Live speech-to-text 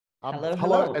Hello, Hello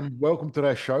hello. and welcome to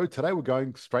our show. Today we're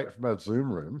going straight from our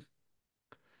Zoom room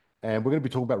and we're going to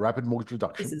be talking about rapid mortgage This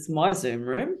reduction. is my Zoom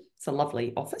room. It's a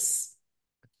lovely office.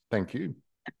 Thank you.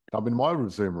 I'm in my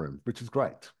Zoom room, which is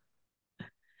great.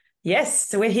 Yes,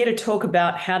 so we're here to talk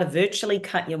about how to virtually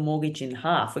cut your mortgage in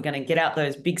half. We're going to get out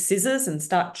those big scissors and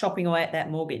start chopping away at that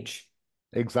mortgage.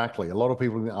 Exactly. A lot of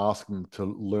people have been asking to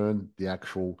learn the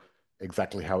actual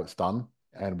exactly how it's done,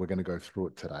 and we're going to go through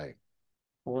it today.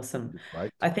 Awesome. It's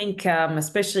great. I think,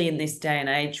 especially in this day and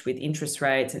age with interest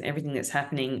rates and everything that's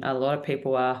happening, a lot of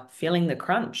people are feeling the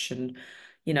crunch and,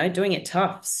 doing it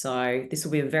tough. So this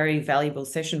will be a very valuable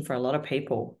session for a lot of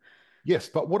people. Yes,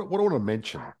 but what I want to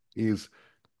mention is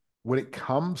when it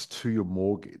comes to your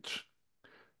mortgage,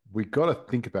 we got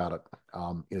to think about it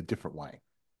in a different way.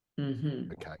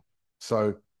 Hmm. Okay.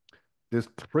 So there's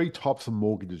three types of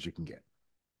mortgages you can get,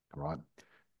 right?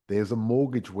 There's a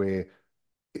mortgage where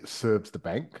it serves the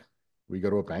bank. We go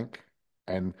to a bank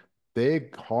and they're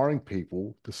hiring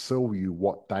people to sell you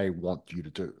what they want you to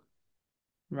do.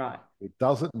 Right. It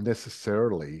doesn't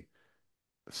necessarily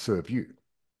serve you.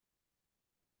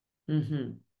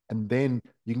 Hmm. And then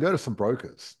you can go to some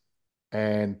brokers,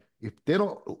 and if they're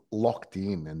not locked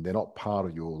in and they're not part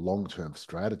of your long-term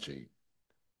strategy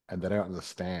and they don't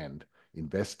understand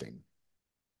investing,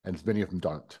 and many of them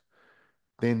don't,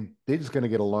 then they're just going to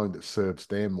get a loan that serves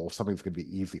them or something that's going to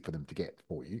be easy for them to get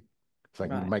for you so they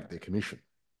can Right. make their commission.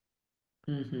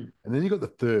 Hmm. And then you've got the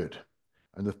third.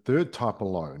 And the third type of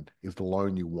loan is the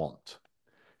loan you want.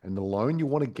 And the loan you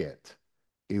want to get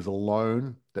is a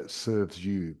loan that serves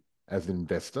you as an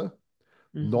investor,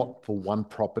 Hmm. not for one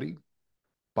property,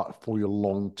 but for your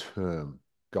long-term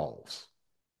goals.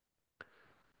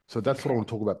 So that's what I Okay. want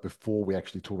to talk about before we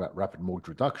actually talk about rapid mortgage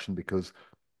reduction, because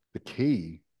the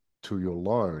key to your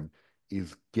loan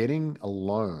is getting a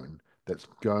loan that's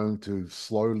going to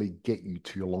slowly get you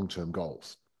to your long-term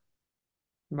goals.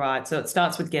 Right. So it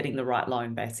starts with getting the right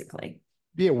loan, basically.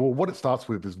 Yeah, well, what it starts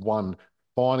with is one,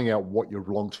 finding out what your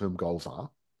long-term goals are.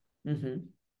 Hmm.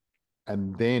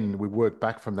 And then we work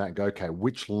back from that and go, okay,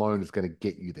 which loan is going to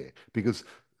get you there? Because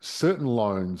certain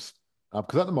loans,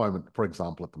 because at the moment, for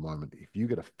example, at the moment, if you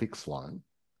get a fixed loan,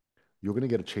 you're going to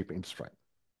get a cheaper interest rate.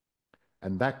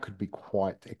 And that could be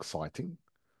quite exciting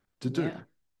to do, Yeah.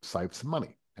 save some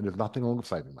money. And there's nothing wrong with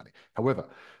saving money. However,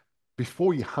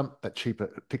 before you hunt that cheaper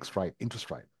fixed rate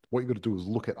interest rate, what you've got to do is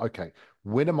look at, okay,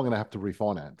 when am I going to have to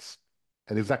refinance?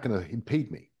 And is that going to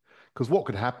impede me? Because what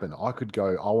could happen, I could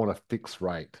go, I want a fixed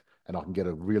rate and I can get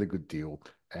a really good deal.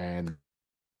 And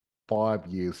 5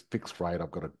 years fixed rate, I've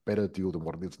got a better deal than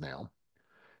what it is now.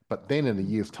 But then in a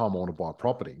year's time, I want to buy a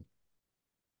property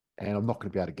and I'm not going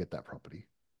to be able to get that property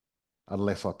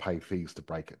unless I pay fees to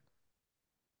break it.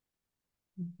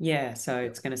 Yeah. So Yeah,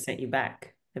 it's going to set you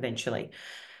back eventually.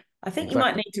 I think you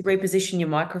might exactly. need to reposition your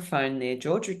microphone there,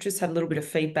 George. We just had a little bit of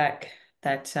feedback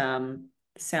that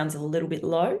sounds a little bit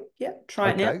low. Yeah.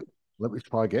 Try it now. Okay, let me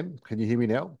try again. Can you hear me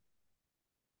now?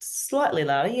 Slightly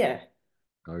louder. Yeah.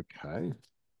 Okay.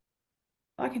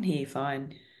 I can hear you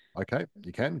fine. Okay,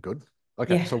 you can. Good.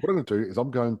 Okay, Yeah. so what I'm going to do is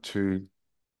I'm going to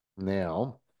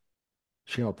now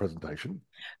share my presentation.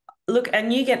 Look,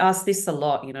 and you get asked this a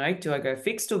lot, do I go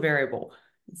fixed or variable?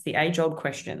 It's the age-old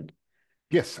question.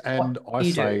 Yes, What and I do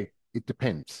you do? say it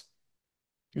depends.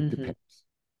 It Hmm. depends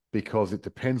because it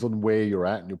depends on where you're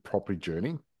at in your property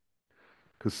journey.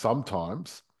 Because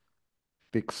sometimes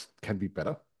fixed can be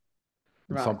better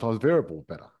and Right. sometimes variable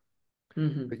better.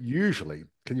 Hmm. But usually,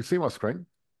 can you see my screen?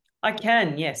 I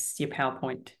can, yes, your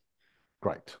PowerPoint.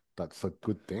 Great. That's a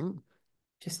good thing.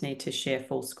 Just need to share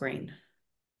full screen.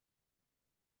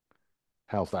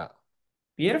 How's that?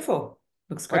 Beautiful.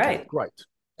 Looks Okay, great. great.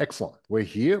 Excellent. We're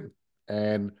here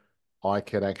and I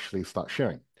can actually start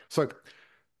sharing. So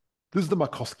this is the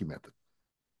Markowski method.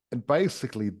 And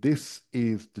basically, this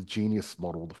is the genius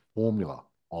model, the formula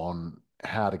on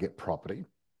how to get property.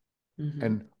 Hmm.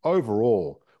 And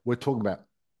overall, we're talking about,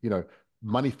 you know,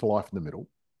 money for life in the middle,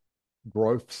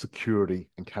 growth, security,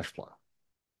 and cash flow.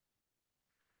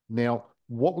 Now,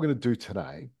 what we're going to do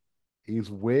today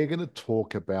is we're going to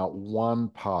talk about one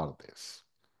part of this,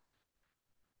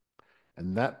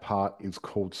 and that part is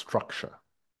called structure.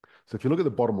 So if you look at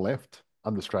the bottom left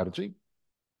under strategy,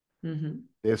 Hmm.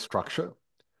 there's structure.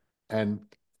 And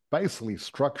basically,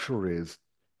 structure is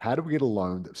how do we get a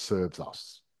loan that serves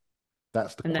us?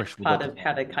 That's the And that's question we've part got to. of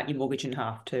how to cut your mortgage in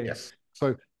half too. Yes.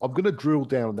 So I'm going to drill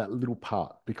down on that little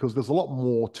part because there's a lot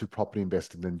more to property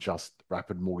investing than just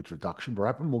rapid mortgage reduction. But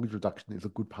rapid mortgage reduction is a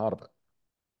good part of it.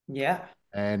 Yeah.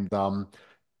 And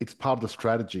it's part of the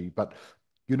strategy. But,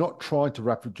 you're not trying to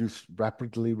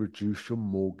rapidly reduce your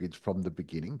mortgage from the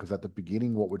beginning, because at the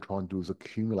beginning, what we're trying to do is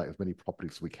accumulate as many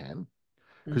properties as we can.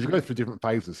 Because you go Hmm. through different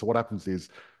phases. So what happens is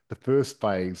the first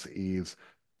phase is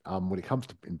when it comes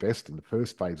to investing, the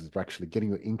first phase is actually getting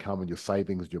your income and your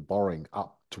savings, your borrowing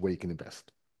up to where you can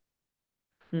invest.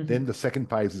 Then Hmm. the second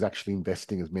phase is actually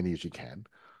investing as many as you can.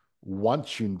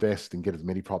 Once you invest and get as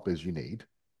many properties as you need,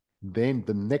 then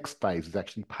the next phase is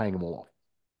actually paying them all off.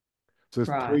 So there's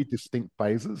Right. three distinct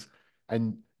phases,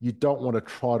 and you don't want to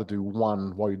try to do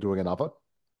one while you're doing another.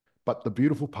 But the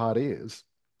beautiful part is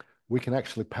we can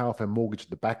actually pay off our mortgage in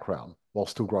the background while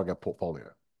still growing our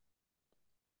portfolio.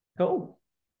 Cool.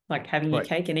 Like having your Right.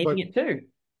 cake and eating So it too.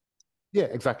 yeah,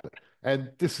 exactly.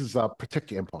 And this is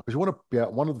protect your empire, because you want to be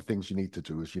one of the things you need to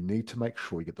do is you need to make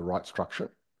sure you get the right structure.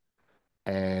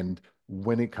 And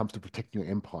when it comes to protecting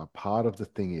your empire, part of the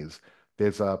thing is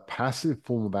there's a passive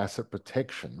form of asset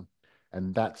protection,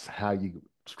 and that's how you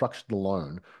structure the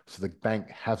loan so the bank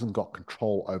hasn't got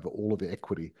control over all of the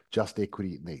equity, just the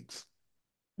equity it needs.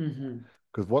 Hmm.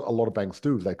 Because what a lot of banks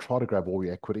do is they try to grab all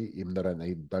your equity, even though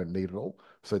they don't need it all.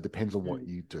 So it depends on what Mm.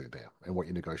 you do there and what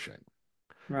you negotiate.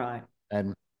 Right.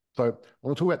 And so I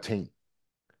want to talk about team.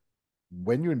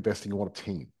 When you're investing, you want a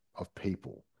team of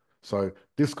people. So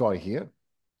this guy here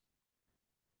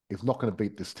is not going to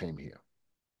beat this team here.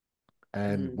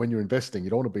 And Mm. when you're investing, you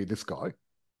don't want to be this guy.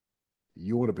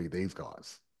 You want to be these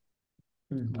guys.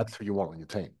 Hmm. That's who you want on your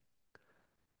team.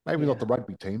 Maybe not Yeah. the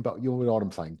rugby team, but you know what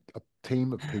I'm saying. A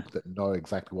team of people that know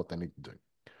exactly what they need to do.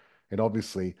 And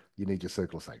obviously, you need your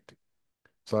circle of safety.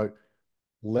 So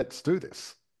let's do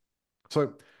this.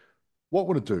 So what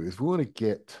we want to do is we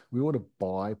want to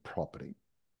buy property,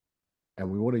 and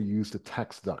we want to use the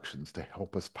tax deductions to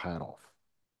help us pay it off.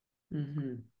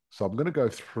 Hmm. So I'm going to go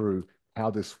through how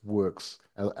this works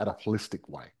at a holistic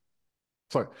way.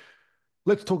 So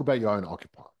let's talk about your owner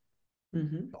occupier.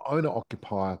 Hmm. The owner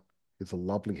occupier is a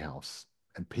lovely house,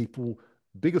 and people,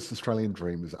 biggest Australian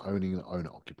dream is owning an owner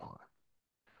occupier.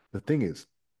 The thing is,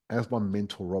 as my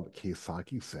mentor Robert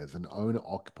Kiyosaki says, an owner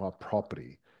occupier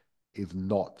property is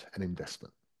not an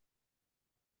investment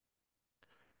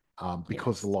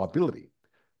because the Yes. liability.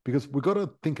 Because we've got to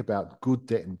think about good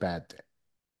debt and bad debt.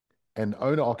 And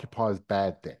owner occupier is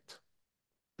bad debt.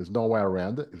 There's no way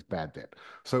around it. It's bad debt.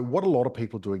 So what a lot of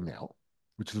people are doing now,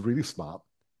 which is really smart,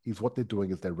 is what they're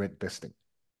doing is they're rent vesting.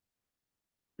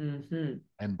 Hmm.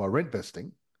 And by rent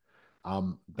vesting,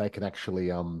 they can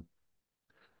actually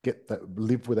get that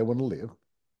live where they want to live,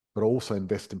 but also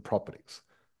invest in properties.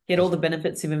 Get all Because the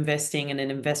benefits of investing in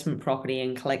an investment property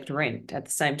and collect rent at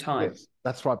the same time. yes,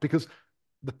 that's right. Because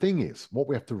the thing is, what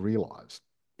we have to realize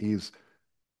is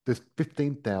there's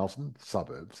 15,000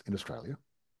 suburbs in Australia,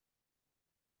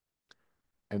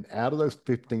 and out of those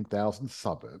 15,000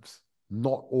 suburbs,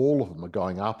 not all of them are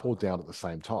going up or down at the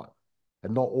same time,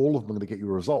 and not all of them are going to get you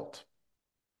a result.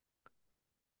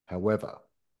 However,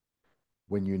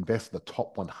 when you invest in the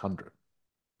top 100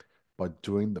 by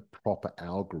doing the proper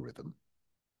algorithm,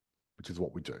 which is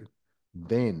what we do,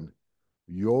 then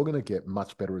you're going to get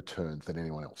much better returns than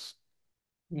anyone else.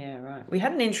 Yeah, right. We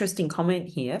had an interesting comment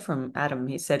here from Adam.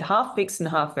 He said, half fixed and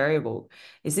half variable.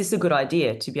 Is this a good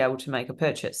idea to be able to make a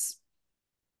purchase?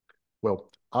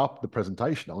 Well, after the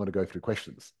presentation, I'm going to go through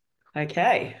questions.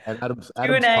 Okay. And Adam's part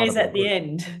Q&A's of our at the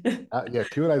group. end.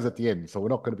 Q&A is at the end, so we're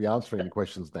not going to be answering any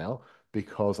questions now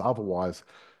because otherwise,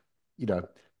 you know,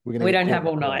 we're going We to get don't caught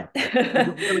have in the all corner.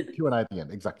 night. We're going to Q&A at the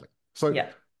end, exactly. So, Yeah.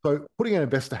 so putting an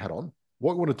investor hat on,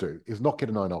 what we want to do is not get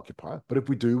an owner occupier, but if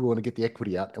we do, we want to get the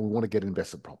equity out and we want to get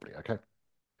investment property. Okay.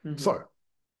 Hmm. So,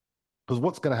 because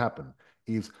what's going to happen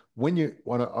is when you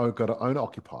want to go to owner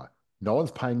occupier, no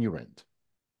one's paying you rent.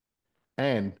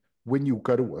 And when you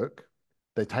go to work,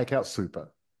 they take out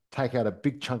super, take out a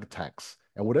big chunk of tax,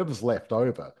 and whatever's left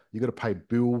over, you got to pay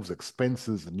bills,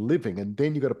 expenses, and living, and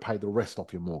then you got to pay the rest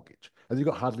off your mortgage. And you've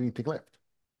got hardly anything left.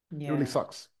 It really Yeah.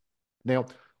 sucks. Now,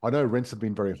 I know rents have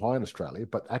been very high in Australia,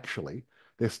 but actually,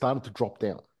 they're starting to drop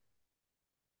down,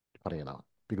 funny enough,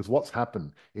 because what's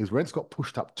happened is rents got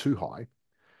pushed up too high.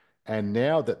 And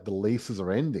now that the leases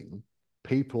are ending,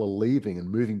 people are leaving and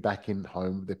moving back in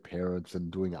home with their parents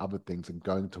and doing other things and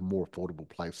going to more affordable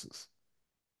places.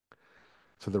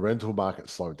 So the rental market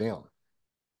slowed down.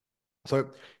 So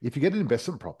if you get an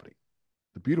investment property,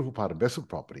 the beautiful part of investment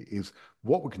property is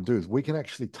what we can do is we can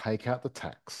actually take out the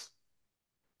tax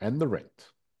and the rent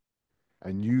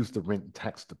and use the rent and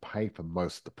tax to pay for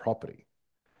most of the property.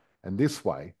 And this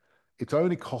way, it's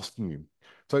only costing you.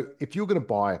 So if you're going to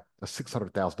buy a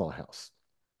 $600,000 house,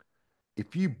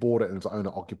 if you bought it as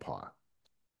owner occupier,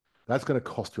 that's going to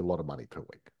cost you a lot of money per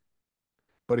week.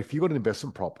 But if you've got an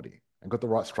investment property and got the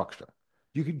right structure,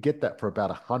 You could get that for about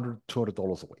 $100,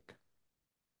 $200 a week.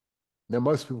 Now,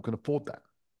 most people can afford that,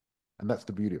 and that's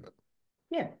the beauty of it.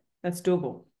 Yeah, that's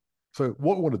doable. So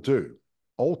what we want to do,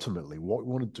 ultimately, what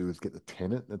we want to do is get the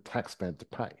tenant and the taxman to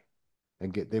pay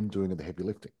and get them doing the heavy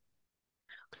lifting.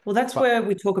 Well, that's But where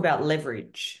we talk about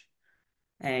leverage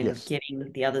and yes,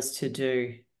 getting the others to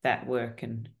do that work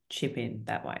and chip in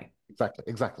that way. exactly,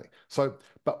 exactly. So,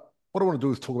 but what I want to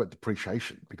do is talk about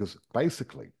depreciation because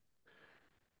basically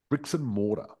bricks and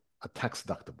mortar are tax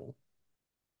deductible,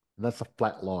 and that's a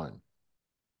flat line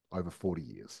over 40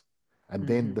 years. And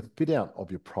then the Hmm. fit out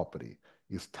of your property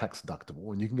is tax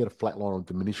deductible, and you can get a flat line on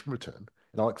diminishing return.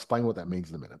 And I'll explain what that means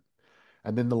in a minute.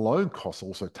 And then the loan costs are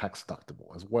also tax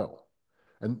deductible as well.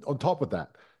 And on top of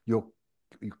that, your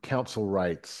council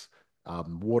rates,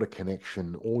 water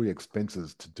connection, all your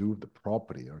expenses to do with the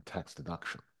property are a tax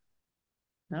deduction.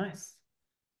 Nice.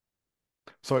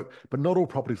 So, but not all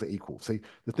properties are equal. See,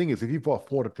 the thing is, if you buy a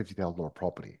 $450,000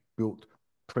 property built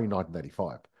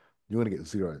pre-1985, you're going to get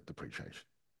zero depreciation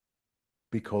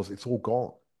because it's all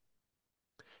gone.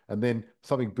 And then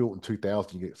something built in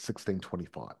 2000, you get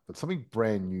 1625. But something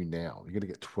brand new now, you're going to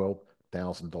get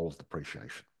 $12,000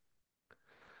 depreciation.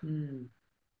 Mm.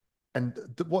 And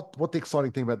what the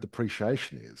exciting thing about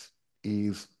depreciation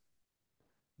is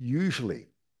usually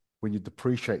when you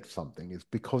depreciate something is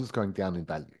because it's going down in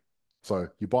value. So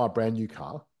you buy a brand new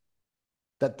car,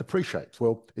 that depreciates.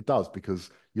 Well, it does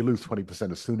because you lose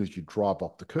 20% as soon as you drive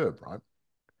off the curb, right?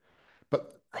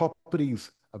 But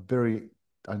properties a very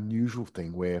unusual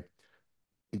thing where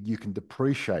you can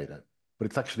depreciate it, but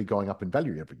it's actually going up in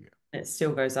value every year. It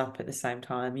still goes up at the same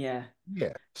time. Yeah.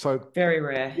 Yeah. So Very if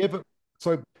rare. you ever,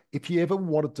 so if you ever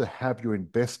wanted to have your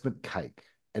investment cake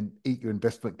and eat your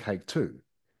investment cake too,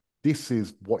 this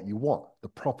is what you want, the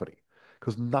property,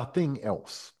 because nothing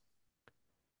else.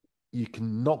 You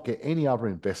cannot get any other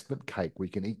investment cake where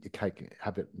you can eat your cake and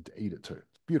have it and eat it too.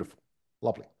 It's beautiful,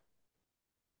 lovely.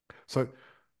 So,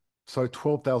 so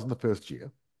 12,000 the first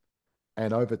year,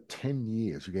 and over 10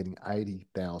 years, you're getting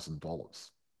 $80,000.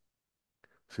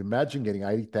 So imagine getting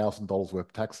 $80,000 worth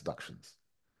of tax deductions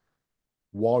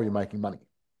while you're making money.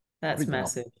 That's Pretty phenomenal.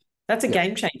 massive. That's a Yes,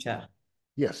 game changer.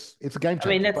 yes, it's a game I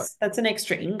mean, changer. But that's an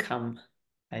extra income,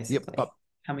 yep, but basically,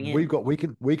 coming we've in. got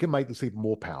we can make this even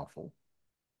more powerful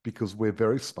because we're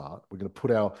very smart. We're going to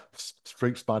put our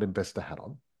street smart investor hat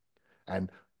on, and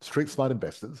street smart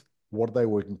investors, what are they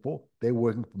working for? They're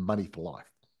working for money for life.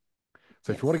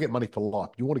 So if you want to Yes. get money for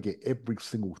life, you want to get every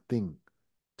single thing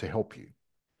to help you.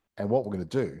 And what we're going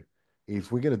to do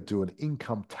is we're going to do an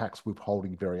income tax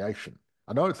withholding variation.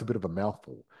 I know it's a bit of a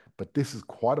mouthful, but this is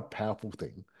quite a powerful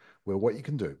thing where what you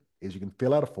can do is you can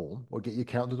fill out a form or get your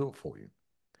accountant to do it for you.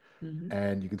 Hmm.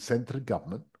 And you can send it to the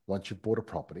government once you've bought a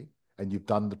property and you've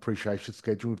done the depreciation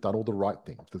schedule, you've done all the right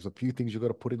things. There's a few things you've got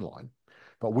to put in line,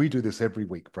 but we do this every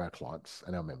week for our clients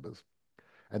and our members.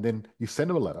 And then you send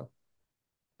them a letter,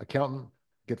 accountant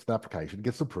gets an application,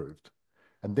 gets approved,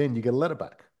 and then you get a letter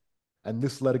back. And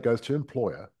this letter goes to your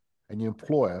employer, and your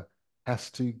employer has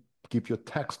to give your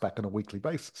tax back on a weekly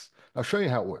basis. I'll show you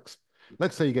how it works.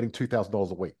 Let's say you're getting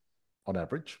 $2,000 a week on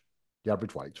average, the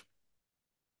average wage,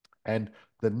 and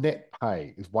the net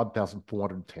pay is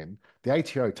 1,410. The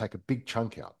ATO take a big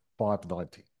chunk out,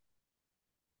 590,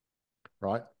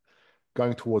 right?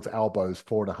 Going towards Albo's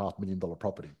 $4.5 million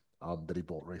property that he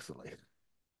bought recently.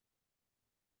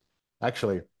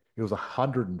 Actually, it was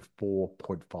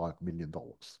 $104.5 million.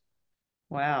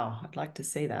 Wow. I'd like to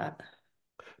see that.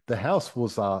 The house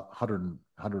was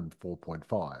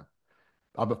 104.5,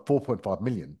 but 4.5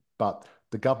 million, but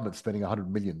the government's spending 100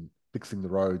 million fixing the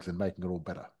roads and making it all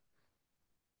better.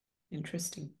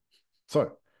 Interesting.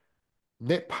 So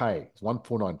net pay is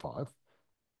 1,495.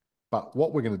 But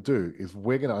what we're going to do is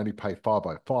we're going to only pay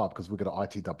 505 because we've got an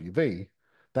ITWV.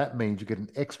 That means you get an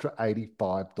extra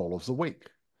 $85 a week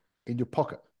in your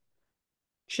pocket.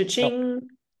 Now, Cha-ching.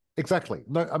 exactly.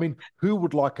 No, I mean, who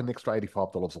would like an extra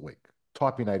 $85 a week?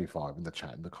 Type in 85 in the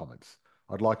chat, in the comments.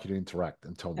 I'd like you to interact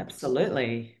and tell me this.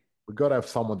 Absolutely. We've got to have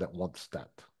someone that wants that.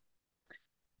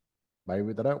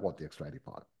 Maybe they don't want the extra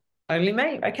 85. Only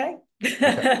me. Okay.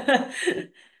 Okay.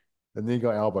 And then you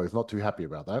got elbows, not too happy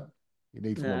about that. He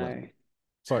needs more money. No.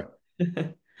 So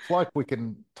it's like we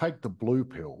can take the blue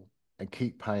pill and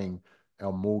keep paying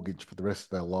our mortgage for the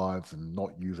rest of our lives and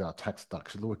not use our tax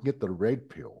deduction. We can get the red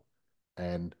pill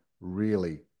and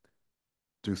really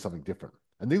do something different.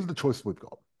 And these are the choices we've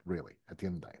got, really, at the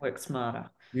end of the day. Work smarter.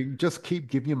 You can just keep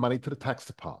giving your money to the tax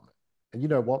department. And you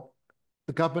know what?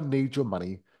 The government needs your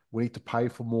money. We need to pay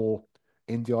for more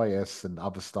NDIS and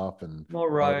other stuff and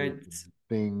More roads roads. and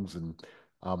things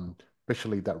and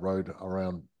especially that road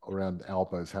around around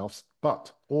Albo's house.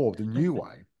 But, or the new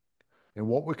way, and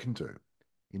what we can do,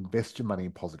 invest your money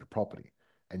in positive property,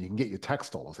 and you can get your tax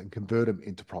dollars and convert them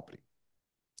into property,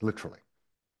 literally.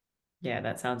 Yeah,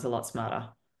 that sounds a lot smarter.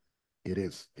 It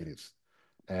is. It is.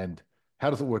 And how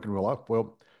does it work in real life?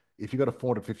 Well, if you've got a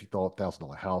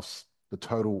 $450,000 house, the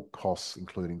total costs,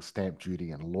 including stamp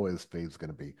duty and lawyers' fees, is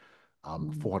going to be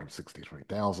Mm.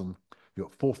 463,000. You've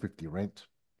got 450 rent.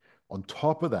 On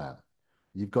top of that,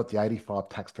 you've got the 85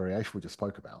 tax variation we just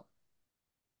spoke about.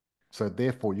 So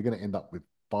therefore, you're going to end up with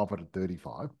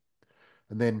 535,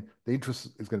 and then the interest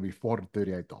is going to be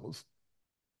 $438,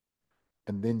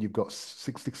 and then you've got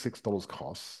 $66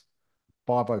 costs,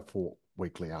 504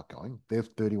 weekly outgoing. There's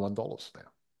 $31 now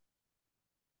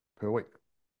per week.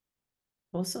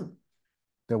 Awesome.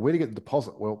 Now, where do you get the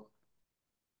deposit? Well,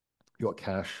 you got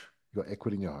cash, you got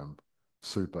equity in your home,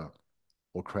 super,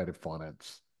 or creative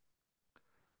finance,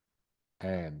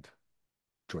 and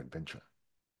joint venture.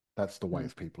 That's the Mm.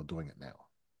 ways people are doing it now,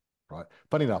 right?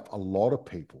 Funny enough, a lot of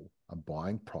people are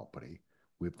buying property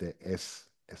with their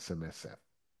SMSF,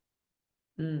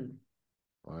 Mm.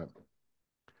 right?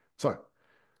 So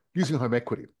using home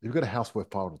equity, if you've got a house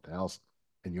worth 500,000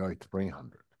 and you owe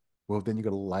 300, well, then you've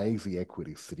got a lazy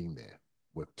equity sitting there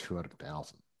worth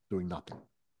 200,000 doing nothing.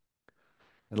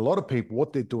 And a lot of people,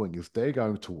 what they're doing is they're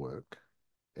going to work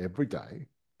every day,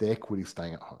 their equity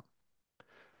staying at home.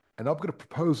 And I've got a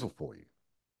proposal for you,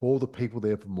 for all the people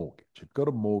there for mortgage. You've got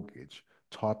a mortgage,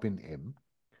 type in M,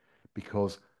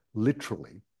 because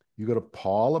literally you've got a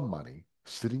pile of money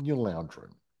sitting in your lounge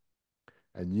room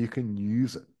and you can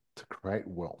use it to create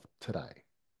wealth today.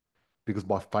 Because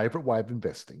my favorite way of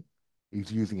investing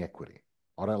is using equity.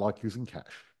 I don't like using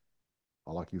cash.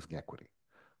 I like using equity.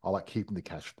 I like keeping the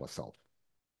cash for myself.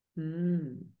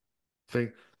 Mm. See,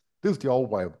 this is the old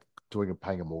way of doing and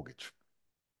paying a mortgage.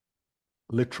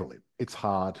 Literally, it's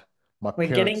hard. My We're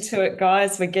getting parents, to it,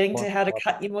 guys. We're getting my, to how to my,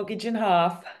 cut your mortgage in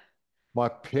half. my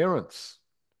parents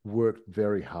worked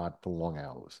very hard for long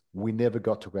hours. We never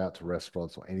got to go out to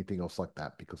restaurants or anything else like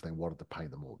that because they wanted to pay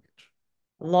the mortgage.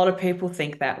 A lot of people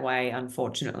think that way,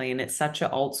 unfortunately, and it's such an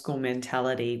old school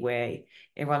mentality where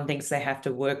everyone thinks they have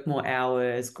to work more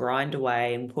hours, grind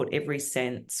away, and put every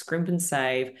cent, scrimp and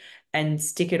save, and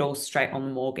stick it all straight on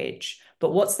the mortgage.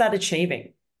 But what's that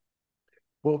achieving?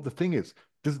 Well, the thing is,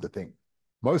 this is the thing.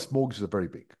 Most mortgages are very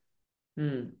big.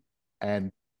 Mm.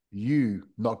 And you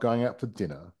not going out for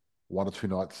dinner 1 or 2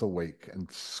 nights a week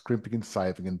and scrimping and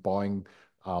saving and buying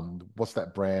what's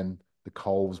that brand, the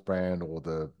Coles brand or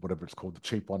the whatever it's called, the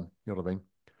cheap one, you know what I mean?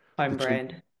 The Home cheap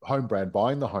brand. home brand,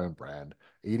 buying the home brand,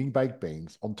 eating baked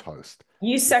beans on toast.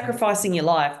 You It's sacrificing your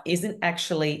life isn't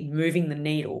actually moving the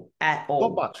needle at not all.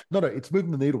 much. No, no, it's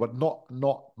moving the needle, but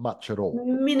not much at all.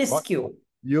 Right? Minuscule.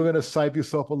 You're going to save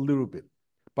yourself a little bit.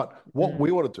 But what Mm.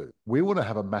 we want to do, we want to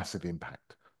have a massive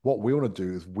impact. What we want to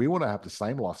do is we want to have the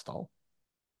same lifestyle.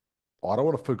 I don't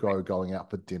want to forgo going out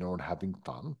for dinner and having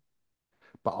fun,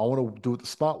 but I want to do it the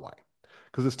smart way.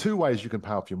 Because there's two ways you can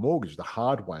pay off your mortgage: the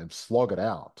hard way and slog it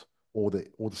out, or the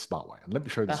smart way. And let me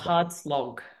show you the The smart way. hard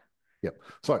slog. Yep.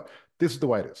 So this is the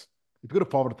way it is. If you've got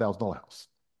a $500,000 house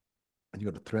and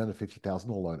you've got a $350,000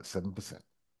 loan at 7%,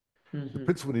 the Hmm.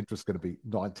 principal and interest is going to be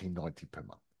 $19.90 per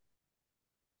month.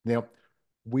 Now,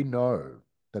 we know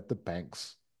that the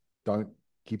banks don't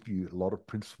give you a lot of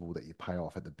principal that you pay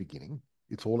off at the beginning.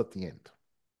 It's all at the end.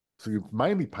 So you're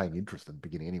mainly paying interest at the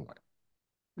beginning anyway.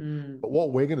 Mm. But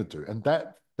what we're going to do, and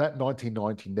that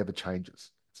 1990 never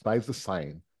changes, it stays the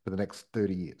same for the next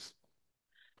 30 years.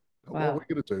 But what Wow.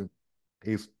 we're going to do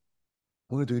is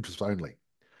we're going to do interest only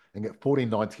and get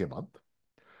 14.90 a month.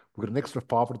 We've got an extra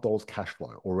 $500 cash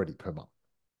flow already per month.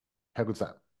 How good's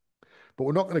that? But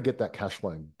we're not going to get that cash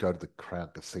flow and go to the Crown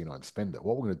Casino and spend it.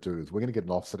 What we're going to do is we're going to get an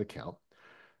offset account.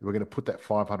 We're going to put that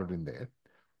 500 in there.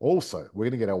 Also, we're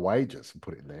going to get our wages and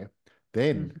put it in there.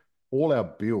 Then Mhm. all our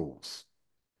bills,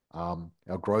 our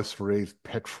groceries,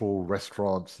 petrol,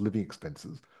 restaurants, living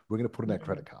expenses, we're going to put in our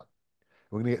credit card.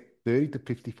 We're going to get 30 to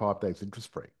 55 days interest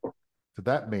free. So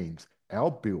that means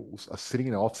our bills are sitting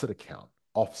in an offset account,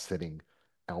 offsetting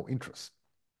our interest.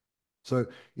 So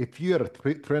if you had a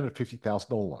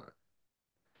 $350,000 loan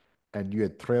and you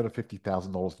had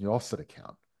 $350,000 in your offset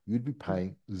account, you'd be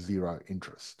paying zero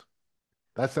interest.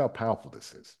 That's how powerful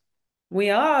this is. We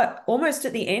are almost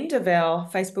at the end of our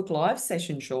Facebook Live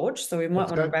session, George, so we might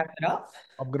Let's want to go. wrap it up.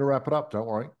 I'm going to wrap it up. Don't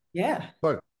worry. Yeah.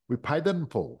 So we paid that in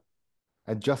full.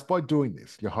 And just by doing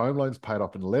this, your home loan's paid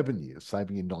off in 11 years,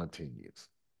 saving you 19 years.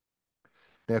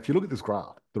 Now, if you look at this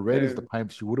graph, the red is the Boom.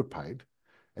 payments you would have paid,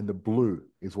 and the blue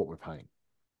is what we're paying.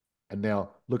 And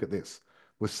now look at this.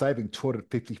 We're saving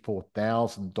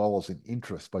 $254,000 in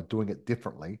interest by doing it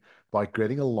differently, by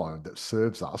getting a loan that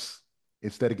serves us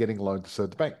instead of getting a loan to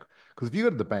serve the bank. Because if you go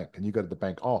to the bank and you go to the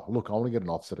bank, oh, look, I want to get an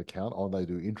offset account. Oh, they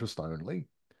do interest only.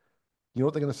 You know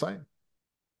what they're going to say?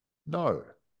 No,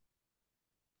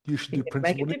 you should do Make principal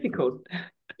it and interest. difficult.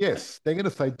 Yes, they're going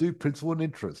to say do principal and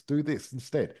interest, do this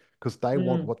instead, because they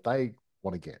want Mm. what they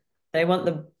want to get. They want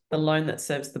the loan that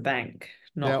serves the bank,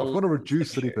 not Now, the if we loan want to that reduce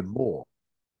serves it you. even more,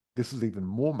 this is even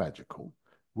more magical.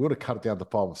 We want to cut it down to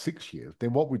 5 or 6 years.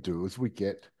 Then what we do is we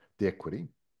get the equity,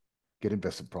 get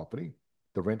invested property,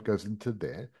 the rent goes into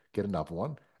there, get another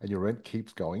one, and your rent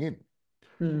keeps going in.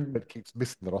 Mm. It keeps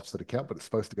missing that offset account, but it's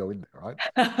supposed to go in there, right?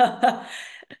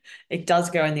 It does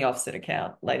go in the offset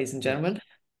account, ladies and Yes. gentlemen.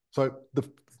 So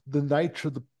the nature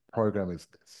of the program is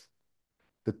this.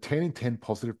 The 10 in 10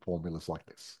 positive formula is like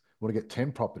this. We want to get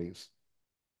 10 properties,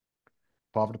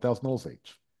 $500,000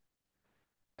 each.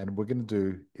 And we're going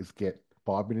to do is get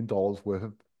 $5 million worth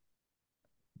of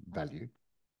value,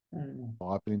 Mm.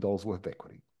 $5 million worth of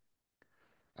equity.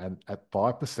 And at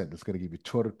 5%, it's going to give you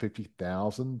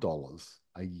 $250,000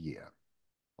 a year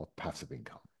of passive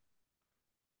income.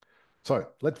 So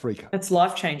let's recap. It's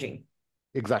life changing.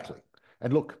 Exactly.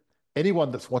 And look, anyone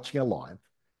that's watching our live,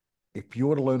 if you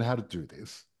want to learn how to do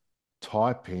this,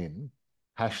 type in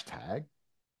hashtag,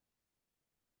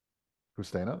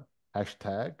 Christina,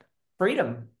 hashtag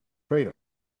Freedom. freedom.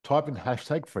 Type in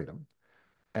hashtag freedom,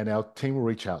 and our team will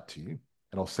reach out to you,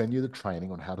 and I'll send you the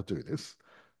training on how to do this.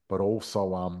 But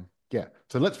also, yeah.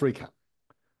 So let's recap.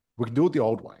 We can do it the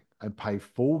old way and pay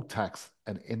full tax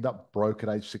and end up broke at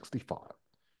age 65.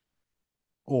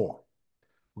 Or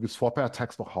we can swap our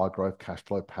tax for high growth cash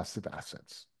flow passive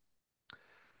assets.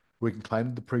 We can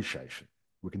claim depreciation.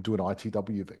 We can do an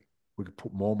ITWV. We can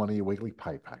put more money in a weekly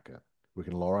pay packet. We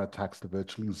can lower our tax to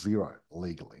virtually zero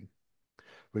legally.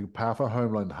 We can pay off our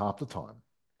home loan half the time,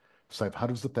 save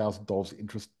hundreds of thousands of dollars in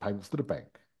interest payments to the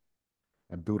bank,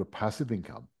 and build a passive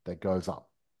income that goes up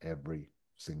every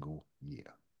single year.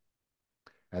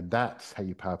 And that's how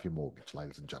you pay off your mortgage,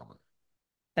 ladies and gentlemen.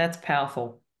 That's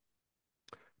powerful.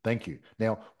 Thank you.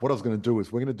 Now, what I was going to do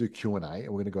is we're going to do Q&A and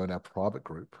we're going to go in our private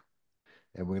group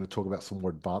and we're going to talk about some more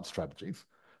advanced strategies.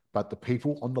 But the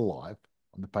people on the live,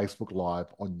 on the Facebook Live,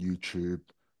 on YouTube,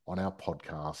 on our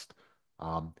podcast,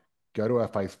 go to our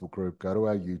Facebook group, go to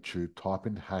our YouTube, type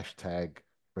in hashtag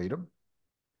freedom,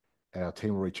 and our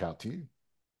team will reach out to you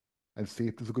and see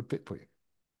if there's a good fit for you.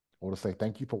 I want to say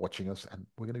thank you for watching us, and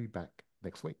we're going to be back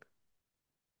next week.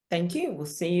 Thank you. We'll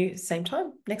see you same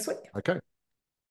time next week. Okay.